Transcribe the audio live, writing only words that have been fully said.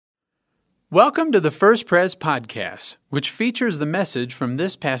Welcome to the First Pres podcast, which features the message from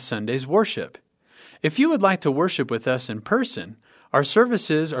this past Sunday's worship. If you would like to worship with us in person, our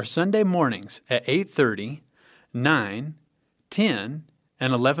services are Sunday mornings at 8:30, 9, 10,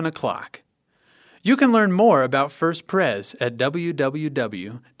 and 11 o'clock. You can learn more about First Pres at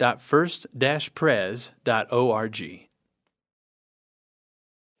www.first-pres.org.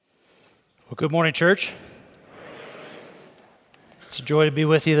 Well, good morning, church. It's a joy to be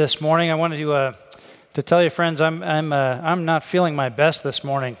with you this morning. I wanted to tell you, friends, I'm not feeling my best this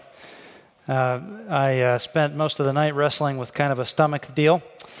morning. I spent most of the night wrestling with kind of a stomach deal.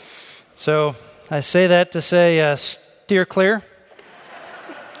 So I say that to say steer clear.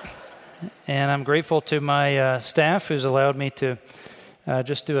 And I'm grateful to my staff who's allowed me to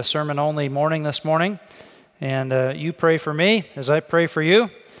just do a sermon-only morning this morning. And you pray for me as I pray for you.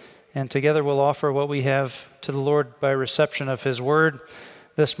 And together we'll offer what we have to the Lord by reception of His Word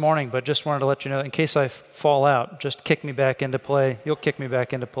this morning. But just wanted to let you know, in case I fall out, just kick me back into play. You'll kick me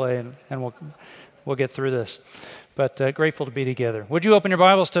back into play, and we'll get through this. But grateful to be together. Would you open your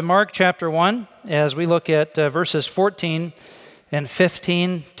Bibles to Mark chapter 1 as we look at verses 14 and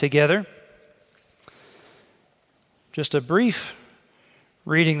 15 together. Just a brief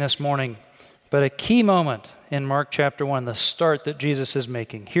reading this morning, but a key moment in Mark chapter 1, the start that Jesus is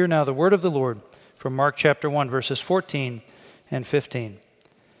making. Hear now the word of the Lord from Mark chapter 1, verses 14 and 15.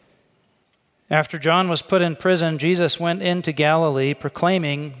 After John was put in prison, Jesus went into Galilee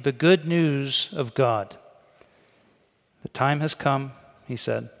proclaiming the good news of God. The time has come, he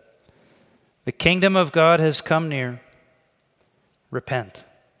said. The kingdom of God has come near. Repent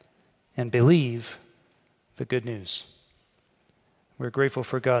and believe the good news. We're grateful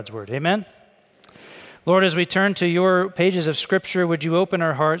for God's word. Amen? Lord, as we turn to your pages of Scripture, would you open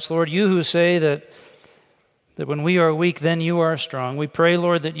our hearts? Lord, you who say that when we are weak, then you are strong. We pray,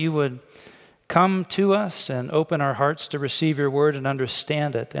 Lord, that you would come to us and open our hearts to receive your word and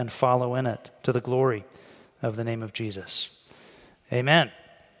understand it and follow in it to the glory of the name of Jesus. Amen.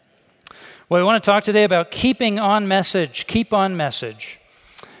 Well, we want to talk today about keeping on message. Keep on message.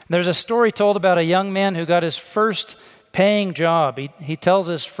 There's a story told about a young man who got his first paying job. He tells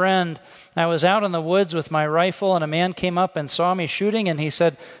his friend, I was out in the woods with my rifle and a man came up and saw me shooting and he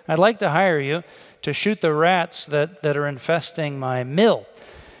said, I'd like to hire you to shoot the rats that are infesting my mill.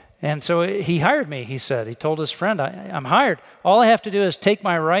 And so he hired me, he said. He told his friend, I'm hired. All I have to do is take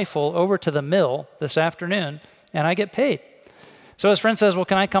my rifle over to the mill this afternoon and I get paid. So his friend says, well,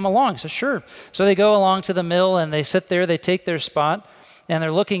 can I come along? He says, sure. So they go along to the mill and they sit there, they take their spot and they're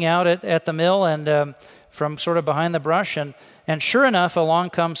looking out at the mill and from sort of behind the brush, and sure enough, along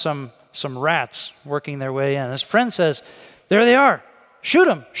come some rats working their way in. His friend says, there they are, shoot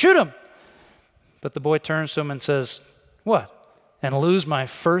them. But the boy turns to him and says, what, and lose my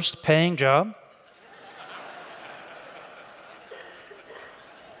first paying job?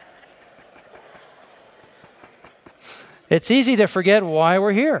 It's easy to forget why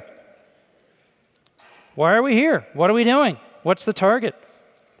we're here. Why are we here? What are we doing? What's the target?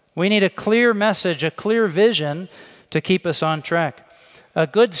 We need a clear message, a clear vision to keep us on track. A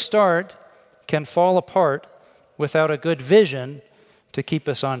good start can fall apart without a good vision to keep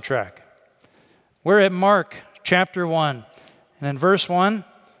us on track. We're at Mark chapter 1, and in verse 1,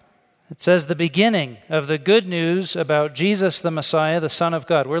 it says the beginning of the good news about Jesus the Messiah, the Son of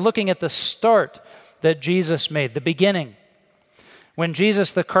God. We're looking at the start that Jesus made, the beginning. When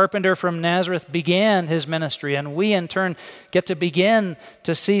Jesus, the carpenter from Nazareth, began his ministry, and we in turn get to begin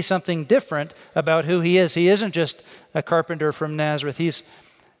to see something different about who he is. He isn't just a carpenter from Nazareth. He's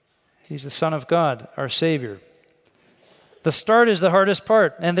the Son of God, our Savior. The start is the hardest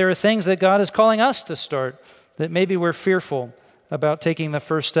part, and there are things that God is calling us to start that maybe we're fearful about taking the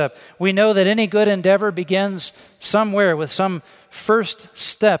first step. We know that any good endeavor begins somewhere with some first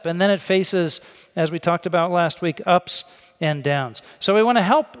step, and then it faces, as we talked about last week, ups and downs. So we want to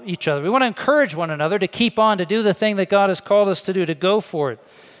help each other. We want to encourage one another to keep on, to do the thing that God has called us to do, to go for it,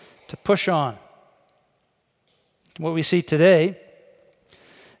 to push on. What we see today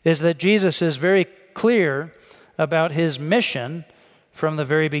is that Jesus is very clear about his mission from the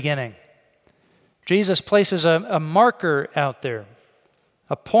very beginning. Jesus places a marker out there,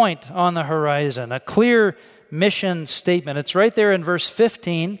 a point on the horizon, a clear mission statement. It's right there in verse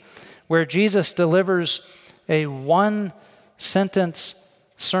 15 where Jesus delivers a one-sentence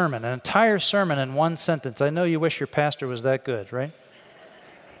sermon, an entire sermon in one sentence. I know you wish your pastor was that good, right?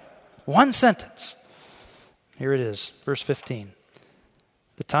 One sentence. Here it is, verse 15.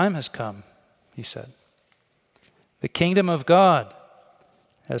 The time has come, he said. The kingdom of God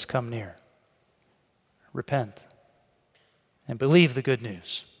has come near. Repent and believe the good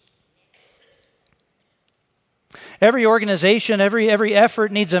news. Every organization, every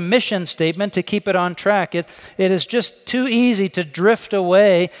effort needs a mission statement to keep it on track. It is just too easy to drift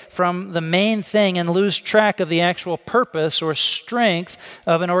away from the main thing and lose track of the actual purpose or strength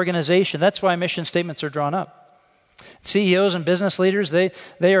of an organization. That's why mission statements are drawn up. CEOs and business leaders, they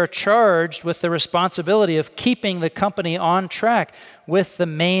are charged with the responsibility of keeping the company on track with the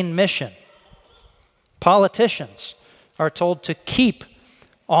main mission. Politicians are told to keep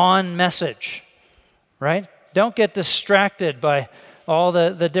on message, right? Don't get distracted by all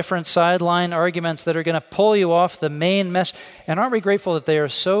the different sideline arguments that are going to pull you off the main message. And aren't we grateful that they are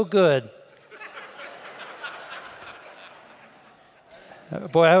so good?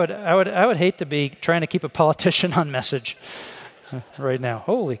 Boy, I would hate to be trying to keep a politician on message right now.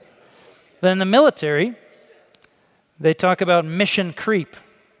 Holy. Then the military, they talk about mission creep.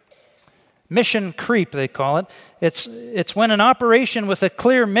 Mission creep, they call it. It's when an operation with a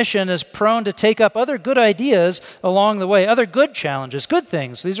clear mission is prone to take up other good ideas along the way, other good challenges, good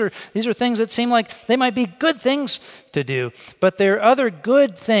things. These are things that seem like they might be good things to do, but they're other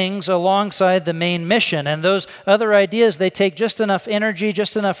good things alongside the main mission. And those other ideas, they take just enough energy,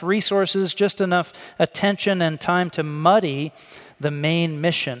 just enough resources, just enough attention and time to muddy the main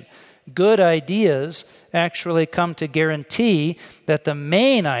mission. Good ideas actually come to guarantee that the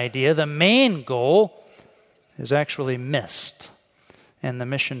main idea, the main goal, is actually missed and the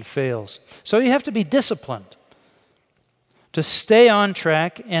mission fails. So you have to be disciplined to stay on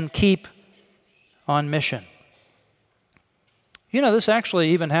track and keep on mission. You know, this actually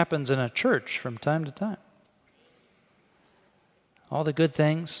even happens in a church from time to time. All the good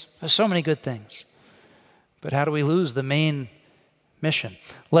things, there's so many good things. But how do we lose the main mission?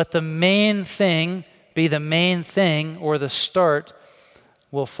 Let the main thing be the main thing, or the start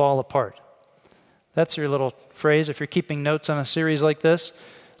will fall apart. That's your little phrase if you're keeping notes on a series like this.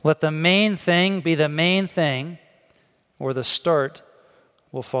 Let the main thing be the main thing, or the start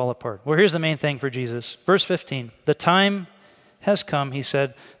will fall apart. Well, here's the main thing for Jesus. Verse 15, the time has come, he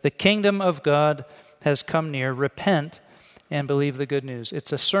said, the kingdom of God has come near. Repent and believe the good news.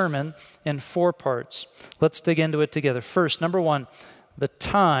 It's a sermon in 4 parts. Let's dig into it together. First, number 1, the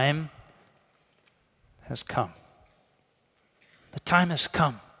time has come. The time has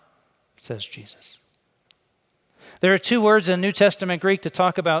come, says Jesus. There are 2 words in New Testament Greek to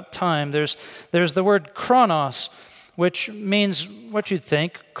talk about time. There's the word chronos, which means what you'd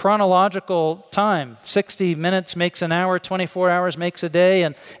think, chronological time. 60 minutes makes an hour, 24 hours makes a day,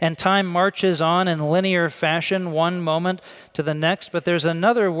 and time marches on in linear fashion, one moment to the next. But there's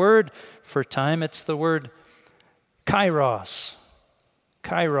another word for time. It's the word kairos.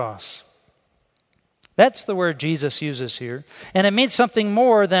 Kairos. That's the word Jesus uses here. And it means something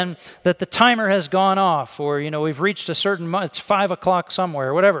more than that the timer has gone off, or, we've reached a certain, it's 5 o'clock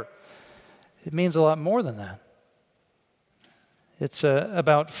somewhere, whatever. It means a lot more than that. It's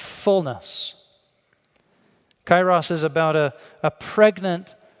about fullness. Kairos is about a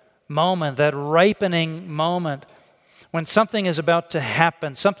pregnant moment, that ripening moment when something is about to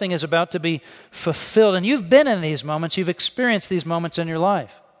happen, something is about to be fulfilled. And you've been in these moments, you've experienced these moments in your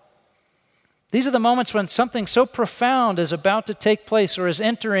life. These are the moments when something so profound is about to take place or is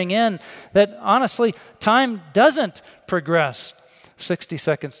entering in that, honestly, time doesn't progress 60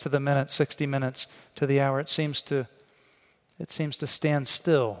 seconds to the minute, 60 minutes to the hour. It seems to stand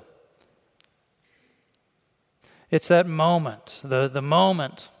still. It's that moment, the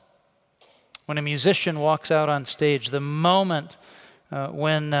moment when a musician walks out on stage, the moment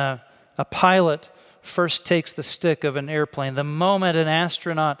when a pilot first takes the stick of an airplane, the moment an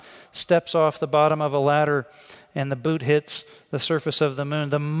astronaut steps off the bottom of a ladder and the boot hits the surface of the moon,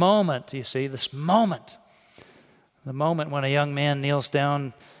 the moment, you see, this moment, the moment when a young man kneels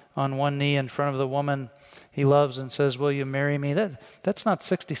down on one knee in front of the woman he loves and says, "Will you marry me?" That's not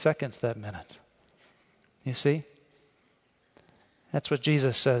 60 seconds, that minute. You see? That's what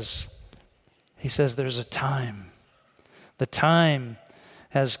Jesus says. He says there's a time. The time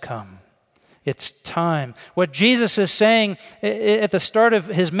has come. It's time. What Jesus is saying at the start of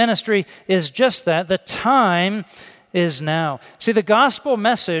his ministry is just that. The time is now. See, the gospel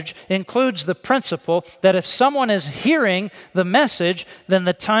message includes the principle that if someone is hearing the message, then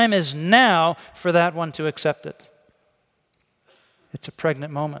the time is now for that one to accept it. It's a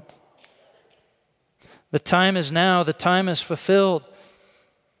pregnant moment. The time is now. The time is fulfilled.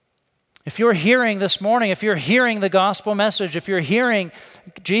 If you're hearing this morning, if you're hearing the gospel message, if you're hearing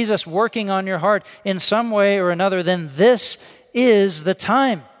Jesus working on your heart in some way or another, then this is the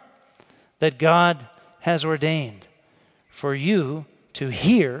time that God has ordained for you to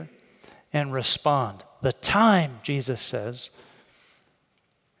hear and respond. The time, Jesus says,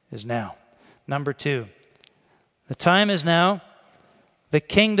 is now. Number 2, The time is now. The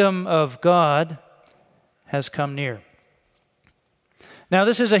kingdom of God has come near. Now,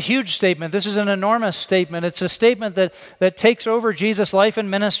 this is a huge statement. This is an enormous statement. It's a statement that takes over Jesus' life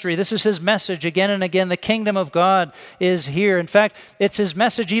and ministry. This is his message again and again. The kingdom of God is here. In fact, it's his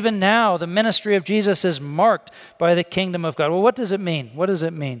message even now. The ministry of Jesus is marked by the kingdom of God. Well, what does it mean? What does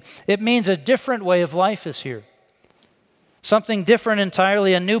it mean? It means a different way of life is here. Something different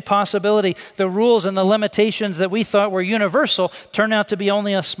entirely, a new possibility. The rules and the limitations that we thought were universal turn out to be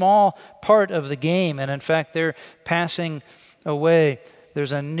only a small part of the game. And in fact, they're passing away.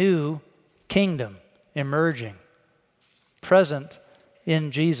 There's a new kingdom emerging, present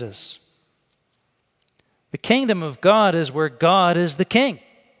in Jesus. The kingdom of God is where God is the king.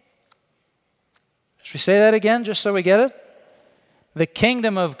 Should we say that again, just so we get it? The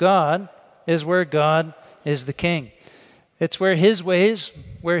kingdom of God is where God is the king. It's where his ways,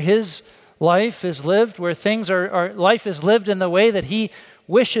 where his life is lived, where things are life is lived in the way that he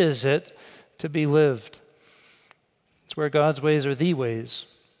wishes it to be lived. It's where God's ways are the ways.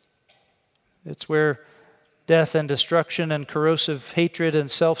 It's where death and destruction and corrosive hatred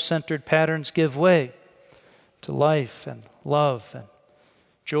and self-centered patterns give way to life and love and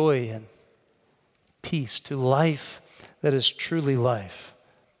joy and peace, to life that is truly life.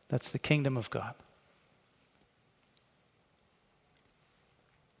 That's the kingdom of God.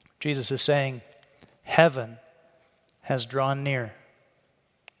 Jesus is saying, heaven has drawn near.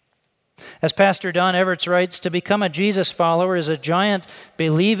 As Pastor Don Everts writes, to become a Jesus follower is a giant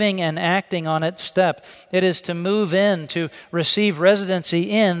believing and acting on its step. It is to move in, to receive residency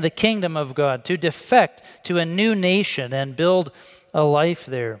in the kingdom of God, to defect to a new nation and build a life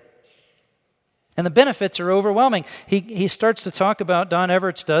there. And the benefits are overwhelming. He starts to talk about, Don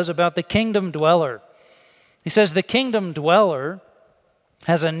Everts does, about the kingdom dweller. He says the kingdom dweller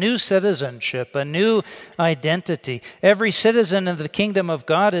has a new citizenship, a new identity. Every citizen of the kingdom of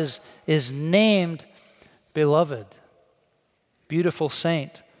God is named beloved, beautiful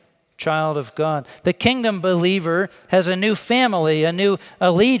saint, child of God. The kingdom believer has a new family, a new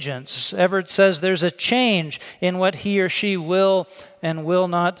allegiance. Everett says there's a change in what he or she will and will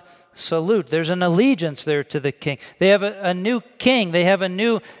not salute. There's an allegiance there to the king. They have a new king. They have a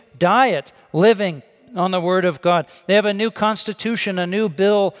new diet living on the Word of God. They have a new constitution, a new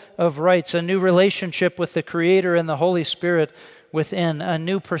Bill of Rights, a new relationship with the Creator and the Holy Spirit within, a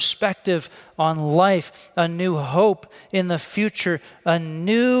new perspective on life, a new hope in the future, a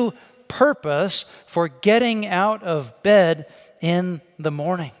new purpose for getting out of bed in the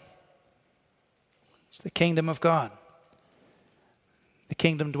morning. It's the kingdom of God. The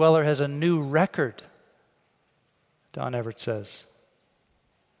kingdom dweller has a new record, Don Everett says.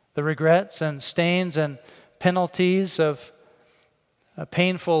 The regrets and stains and penalties of a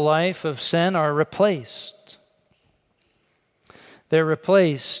painful life of sin are replaced. They're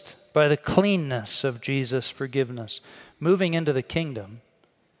replaced by the cleanness of Jesus' forgiveness. Moving into the kingdom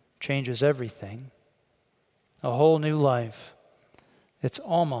changes everything. A whole new life. It's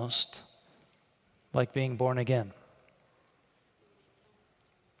almost like being born again.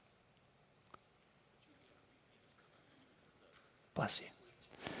 Bless you.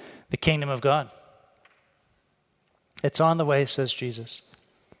 The kingdom of God. It's on the way, says Jesus.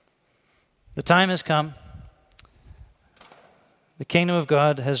 The time has come. The kingdom of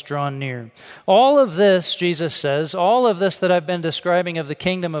God has drawn near. All of this, Jesus says, all of this that I've been describing of the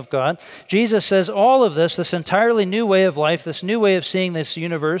kingdom of God, Jesus says all of this, this entirely new way of life, this new way of seeing this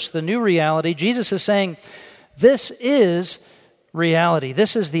universe, the new reality, Jesus is saying, this is reality.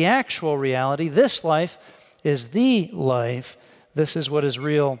 This is the actual reality. This life is the life. This is what is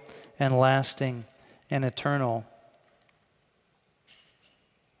real and lasting and eternal.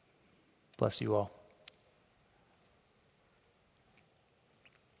 Bless you all.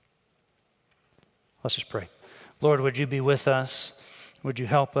 Let's just pray. Lord, would you be with us? Would you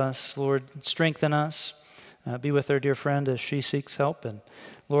help us? Lord, strengthen us. Be with our dear friend as she seeks help. And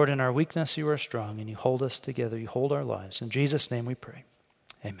Lord, in our weakness, you are strong, and you hold us together. You hold our lives. In Jesus' name we pray.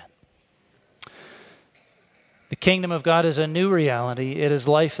 Amen. The kingdom of God is a new reality. It is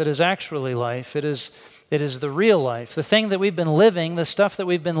life that is actually life. It is the real life. The thing that we've been living, the stuff that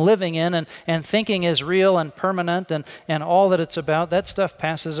we've been living in and thinking is real and permanent and all that it's about, that stuff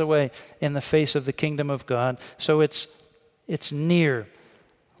passes away in the face of the kingdom of God. So it's near,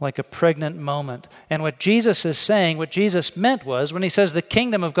 like a pregnant moment. And what Jesus is saying, what Jesus meant was, when he says the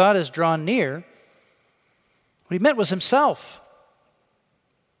kingdom of God is drawn near, what he meant was himself.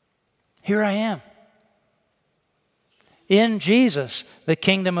 Here I am. In Jesus, the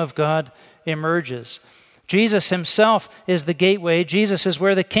kingdom of God emerges. Jesus himself is the gateway. Jesus is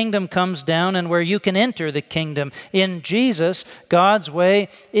where the kingdom comes down and where you can enter the kingdom. In Jesus, God's way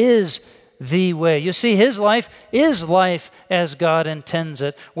is the way. You see, his life is life as God intends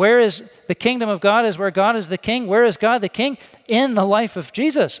it. Where is the kingdom of God is where God is the king. Where is God the king? In the life of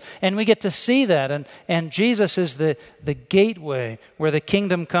Jesus. And we get to see that. And Jesus is the gateway where the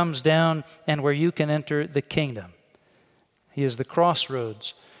kingdom comes down and where you can enter the kingdom. He is the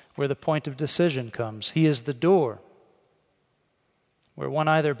crossroads where the point of decision comes. He is the door where one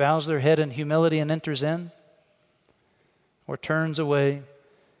either bows their head in humility and enters in, or turns away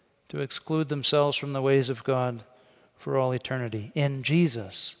to exclude themselves from the ways of God for all eternity. In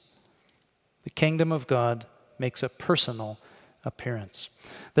Jesus, the kingdom of God makes a personal appearance.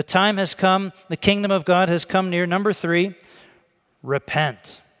 The time has come, the kingdom of God has come near. Number 3,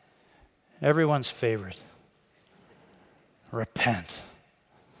 repent. Everyone's favorite. Repent.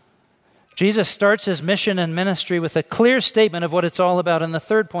 Jesus starts his mission and ministry with a clear statement of what it's all about. And the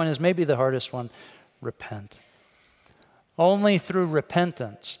third point is maybe the hardest one: repent. Only through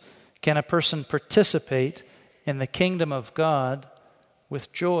repentance can a person participate in the kingdom of God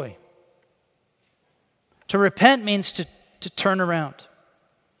with joy. To repent means to turn around.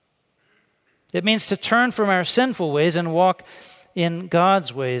 It means to turn from our sinful ways and walk in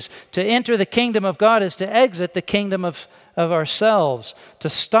God's ways. To enter the kingdom of God is to exit the kingdom of ourselves, to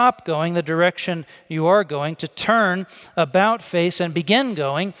stop going the direction you are going, to turn about face and begin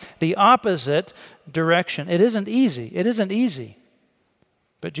going the opposite direction. It isn't easy. It isn't easy.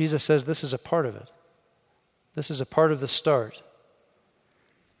 But Jesus says this is a part of it. This is a part of the start.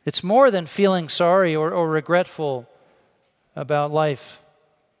 It's more than feeling sorry or regretful about life.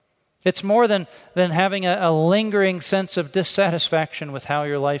 It's more than having a lingering sense of dissatisfaction with how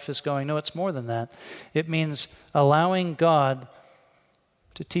your life is going. No, it's more than that. It means allowing God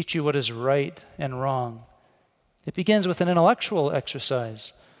to teach you what is right and wrong. It begins with an intellectual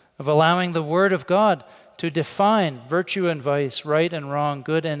exercise of allowing the Word of God to define virtue and vice, right and wrong,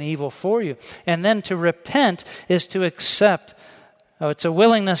 good and evil for you. And then to repent is to accept. It's a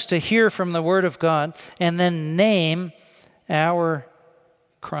willingness to hear from the Word of God and then name our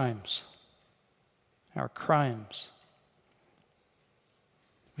crimes. Our crimes.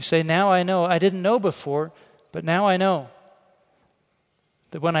 We say, now I know. I didn't know before, but now I know.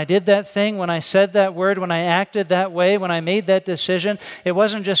 That when I did that thing, when I said that word, when I acted that way, when I made that decision, it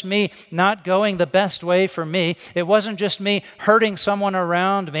wasn't just me not going the best way for me. It wasn't just me hurting someone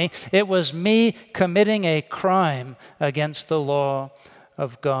around me. It was me committing a crime against the law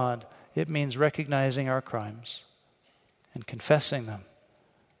of God. It means recognizing our crimes and confessing them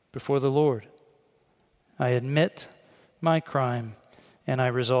before the Lord. I admit my crime and I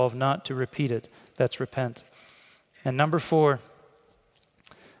resolve not to repeat it. That's repent. And number 4,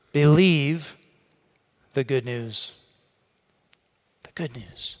 believe the good news. The good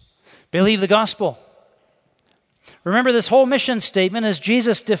news. Believe the gospel. Remember, this whole mission statement is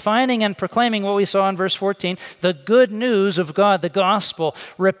Jesus defining and proclaiming what we saw in verse 14, the good news of God, the gospel.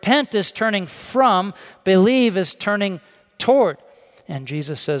 Repent is turning from, believe is turning toward. And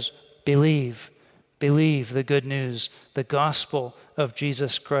Jesus says, believe the good news, the gospel of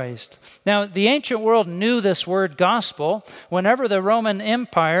Jesus Christ. Now, the ancient world knew this word gospel. Whenever the Roman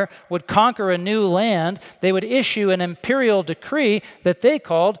Empire would conquer a new land, they would issue an imperial decree that they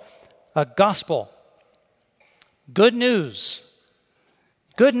called a gospel. Good news.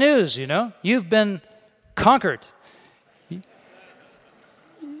 Good news, you know. You've been conquered.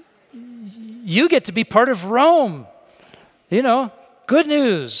 You get to be part of Rome. You know, good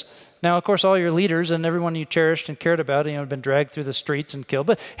news. Now, of course, all your leaders and everyone you cherished and cared about, have been dragged through the streets and killed.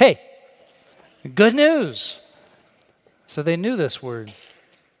 But hey, good news. So they knew this word.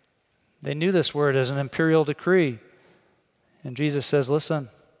 They knew this word as an imperial decree. And Jesus says, listen,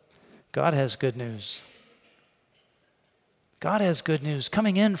 God has good news. God has good news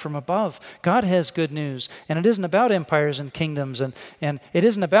coming in from above. God has good news. And it isn't about empires and kingdoms, and it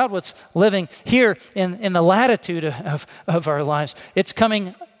isn't about what's living here in the latitude of our lives. It's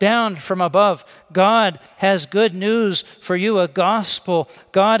coming down from above. God has good news for you, a gospel.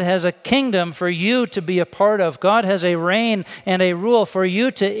 God has a kingdom for you to be a part of. God has a reign and a rule for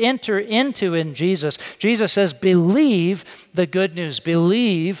you to enter into in Jesus. Jesus says, believe the good news.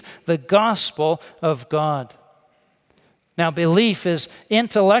 Believe the gospel of God. Now, belief is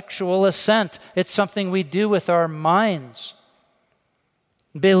intellectual assent. It's something we do with our minds.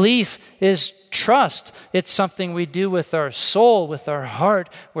 Belief is trust. It's something we do with our soul, with our heart,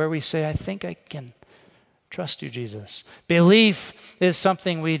 where we say, I think I can trust you, Jesus. Belief is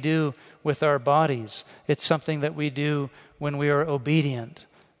something we do with our bodies. It's something that we do when we are obedient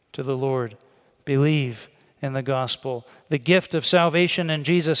to the Lord. Believe in the gospel. The gift of salvation in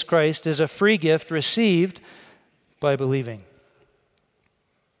Jesus Christ is a free gift received by believing.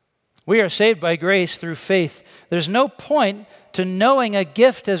 We are saved by grace through faith. There's no point to knowing a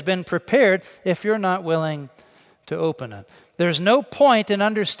gift has been prepared if you're not willing to open it. There's no point in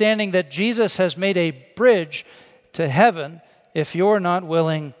understanding that Jesus has made a bridge to heaven if you're not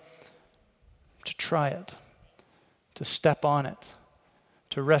willing to try it, to step on it,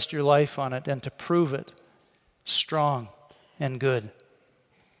 to rest your life on it, and to prove it strong and good.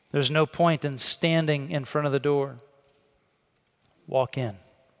 There's no point in standing in front of the door. Walk in.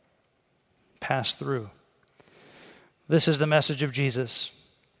 Pass through. This is the message of Jesus.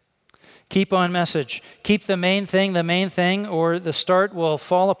 Keep on message. Keep the main thing, or the start will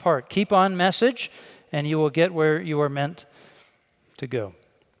fall apart. Keep on message, and you will get where you are meant to go.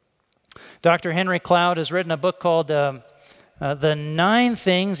 Dr. Henry Cloud has written a book called The 9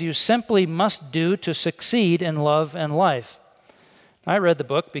 Things You Simply Must Do to Succeed in Love and Life. I read the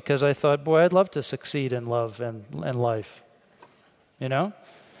book because I thought, boy, I'd love to succeed in love and life. You know?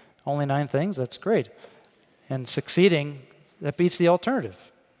 Only 9 things, that's great. And succeeding, that beats the alternative,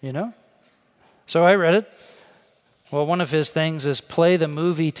 you know? So I read it. Well, one of his things is play the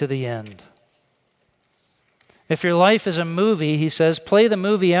movie to the end. If your life is a movie, he says, play the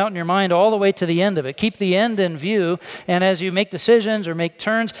movie out in your mind all the way to the end of it. Keep the end in view, and as you make decisions or make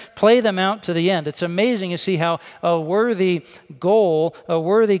turns, play them out to the end. It's amazing to see how a worthy goal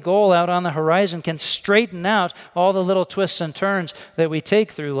out on the horizon can straighten out all the little twists and turns that we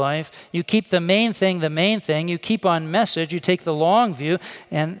take through life. You keep the main thing. You keep on message. You take the long view,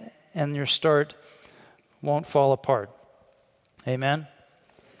 and your start won't fall apart. Amen?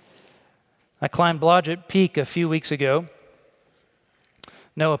 I climbed Blodgett Peak a few weeks ago.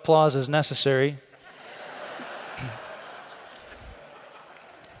 No applause is necessary.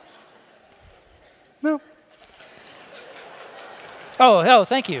 No. Oh,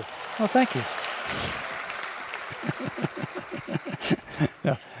 thank you. Oh, thank you.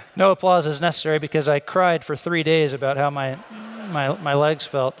 No applause is necessary because I cried for 3 days about how my legs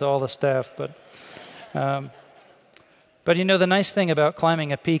felt to all the staff, But you know, the nice thing about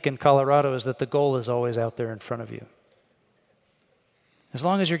climbing a peak in Colorado is that the goal is always out there in front of you. As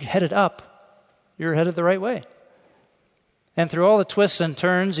long as you're headed up, you're headed the right way. And through all the twists and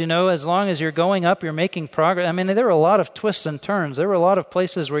turns, you know, as long as you're going up, you're making progress. I mean, there were a lot of twists and turns. There were a lot of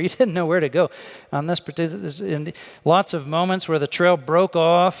places where you didn't know where to go. On this particular, lots of moments where the trail broke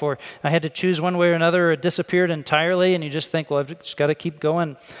off, or I had to choose one way or another, or it disappeared entirely, and you just think, well, I've just got to keep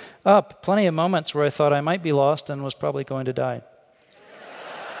going up. Plenty of moments where I thought I might be lost and was probably going to die.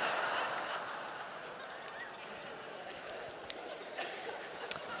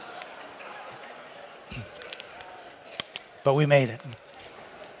 But we made it.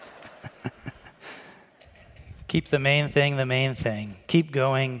 Keep the main thing. Keep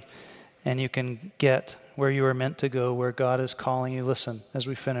going, and you can get where you are meant to go, where God is calling you. Listen, as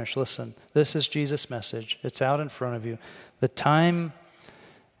we finish, listen. This is Jesus' message. It's out in front of you. The time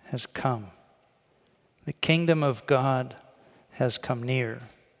has come. The kingdom of God has come near.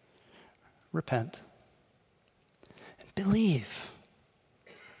 Repent and believe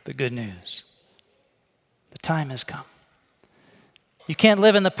the good news. The time has come. You can't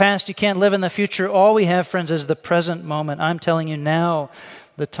live in the past. You can't live in the future. All we have, friends, is the present moment. I'm telling you now,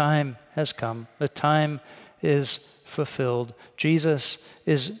 the time has come. The time is fulfilled. Jesus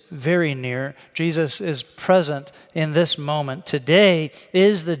is very near. Jesus is present in this moment. Today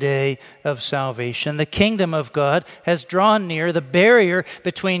is the day of salvation. The kingdom of God has drawn near. The barrier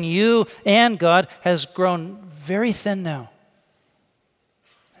between you and God has grown very thin now.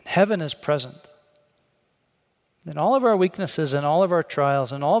 And heaven is present. In all of our weaknesses and all of our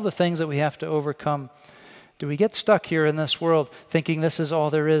trials and all the things that we have to overcome, do we get stuck here in this world thinking this is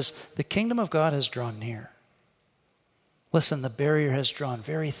all there is? The kingdom of God has drawn near. Listen, the barrier has drawn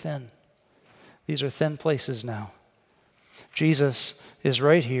very thin. These are thin places now. Jesus is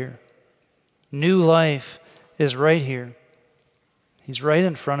right here. New life is right here. He's right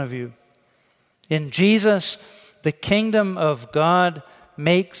in front of you. In Jesus, the kingdom of God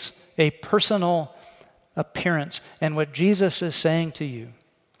makes a personal appearance. And what Jesus is saying to you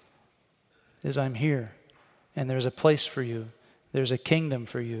is, I'm here, and there's a place for you. There's a kingdom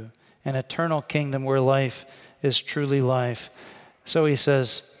for you, an eternal kingdom where life is truly life. So he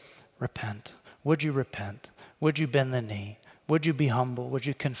says, repent. Would you repent? Would you bend the knee? Would you be humble? Would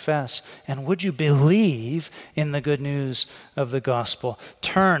you confess? And would you believe in the good news of the gospel?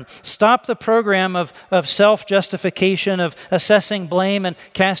 Turn. Stop the program of self-justification, of assessing blame and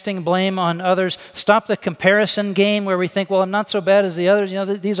casting blame on others. Stop the comparison game where we think, well, I'm not so bad as the others.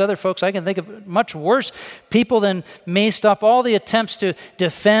 These other folks, I can think of much worse people than me. Stop all the attempts to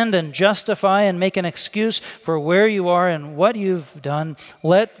defend and justify and make an excuse for where you are and what you've done.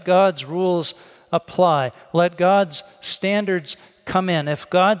 Let God's rules apply. Let God's standards come in. If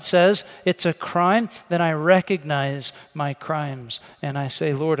God says it's a crime, then I recognize my crimes and I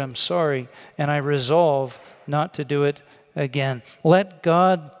say, Lord, I'm sorry, and I resolve not to do it again. Let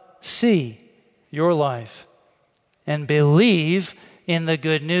God see your life and believe in the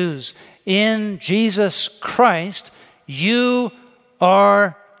good news. In Jesus Christ, you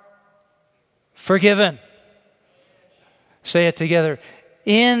are forgiven. Say it together.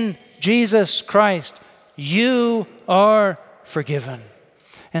 In Jesus Christ, you are forgiven.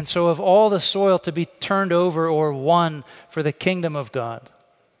 And so of all the soil to be turned over or won for the kingdom of God,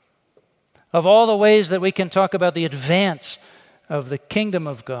 of all the ways that we can talk about the advance of the kingdom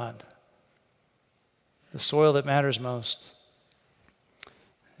of God, the soil that matters most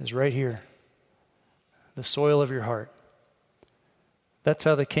is right here, the soil of your heart. That's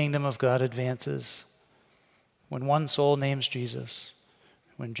how the kingdom of God advances. When one soul names Jesus,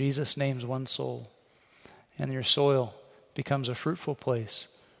 when Jesus names one soul, and your soil becomes a fruitful place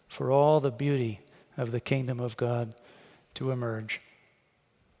for all the beauty of the kingdom of God to emerge.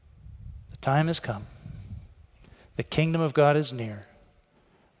 The time has come. The kingdom of God is near.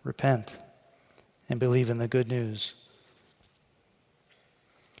 Repent and believe in the good news.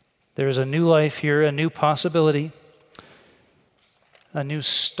 There is a new life here, a new possibility, a new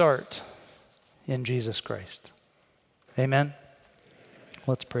start in Jesus Christ. Amen.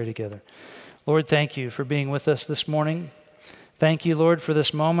 Let's pray together. Lord, thank you for being with us this morning. Thank you, Lord, for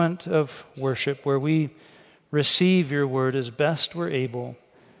this moment of worship where we receive your word as best we're able.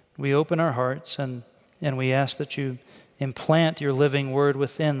 We open our hearts and we ask that you implant your living word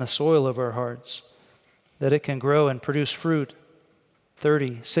within the soil of our hearts, that it can grow and produce fruit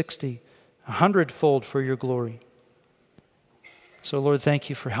 30, 60, 100-fold for your glory. So, Lord,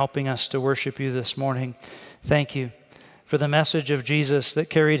 thank you for helping us to worship you this morning. Thank you for the message of Jesus that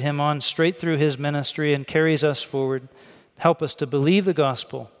carried him on straight through his ministry and carries us forward. Help us to believe the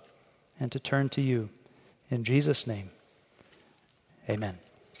gospel and to turn to you. In Jesus' name, amen.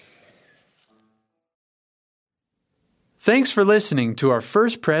 Thanks for listening to our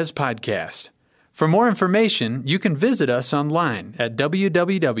First Pres podcast. For more information, you can visit us online at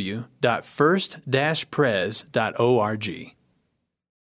www.first-pres.org.